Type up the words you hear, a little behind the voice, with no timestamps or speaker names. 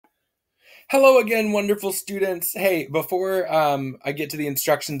Hello again, wonderful students. Hey, before I get to the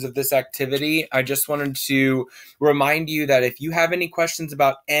instructions of this activity, I just wanted to remind you that if you have any questions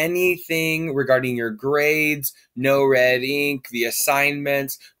about anything regarding your grades, no red ink, the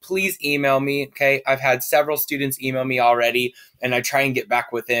assignments, please email me, okay? I've had several students email me already, and I try and get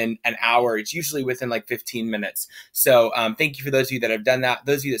back within an hour. It's usually within like 15 minutes. So thank you for those of you that have done that.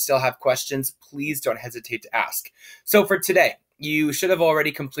 Those of you that still have questions, please don't hesitate to ask. So for today, you should have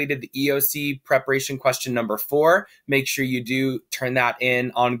already completed the EOC preparation question number 4. Make sure you do turn that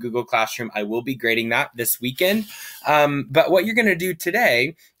in on Google Classroom. I will be grading that this weekend. But what you're going to do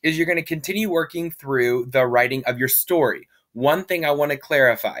today is you're going to continue working through the writing of your story. One thing I want to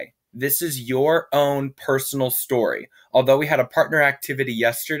clarify. This is your own personal story. Although we had a partner activity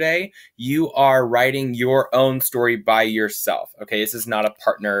yesterday, you are writing your own story by yourself. Okay, this is not a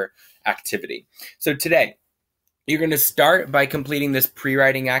partner activity. So today, you're going to start by completing this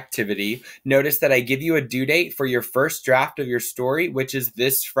pre-writing activity. Notice that I give you a due date for your first draft of your story, which is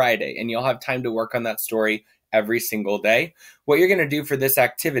this Friday, and you'll have time to work on that story every single day. What you're going to do for this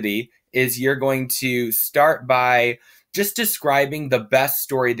activity is you're going to start by just describing the best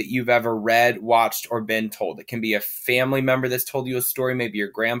story that you've ever read, watched, or been told. It can be a family member that's told you a story, maybe your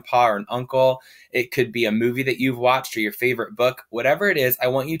grandpa or an uncle. It could be a movie that you've watched or your favorite book. Whatever it is, I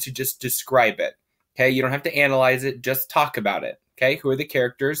want you to just describe it. Okay, you don't have to analyze it, just talk about it. Okay, who are the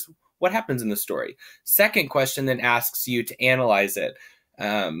characters? What happens in the story? Second question then asks you to analyze it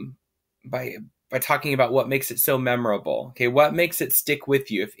by talking about what makes it so memorable. Okay, what makes it stick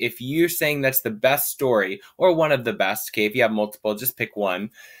with you? If you're saying that's the best story or one of the best, okay, if you have multiple, just pick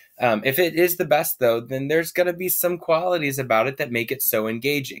one. If it is the best though, then there's going to be some qualities about it that make it so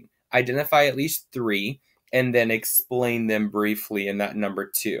engaging. Identify at least 3 and then explain them briefly in that number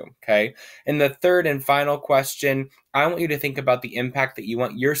 2, okay? And the third and final question, I want you to think about the impact that you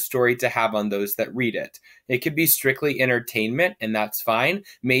want your story to have on those that read it. It could be strictly entertainment, and that's fine.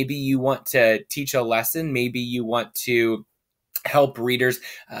 Maybe you want to teach a lesson. Maybe you want to help readers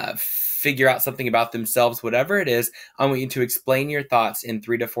figure out something about themselves. Whatever it is, I want you to explain your thoughts in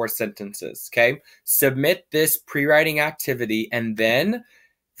 3 to 4 sentences, okay? Submit this pre-writing activity, and then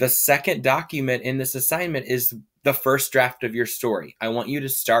the second document in this assignment is the first draft of your story. I want you to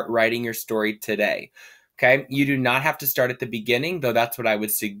start writing your story today. Okay, you do not have to start at the beginning, though that's what I would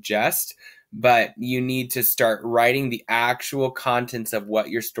suggest, but you need to start writing the actual contents of what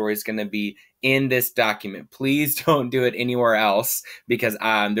your story is going to be in this document. Please don't do it anywhere else because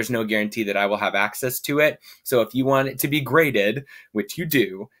there's no guarantee that I will have access to it. So if you want it to be graded, which you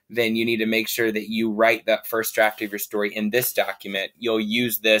do, then you need to make sure that you write that first draft of your story in this document. You'll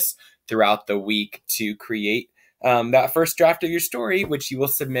use this throughout the week to create that first draft of your story, which you will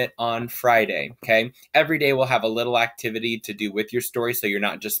submit on Friday, okay? Every day we'll have a little activity to do with your story, so you're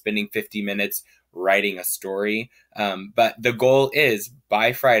not just spending 50 minutes writing a story. But the goal is,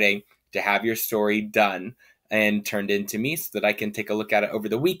 by Friday, to have your story done and turned into me so that I can take a look at it over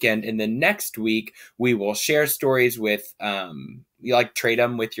the weekend. And then next week, we will share stories with, trade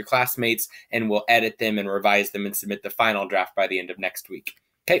them with your classmates, and we'll edit them and revise them and submit the final draft by the end of next week.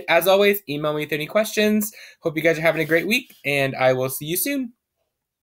 Okay, as always, email me with any questions. Hope you guys are having a great week, and I will see you soon.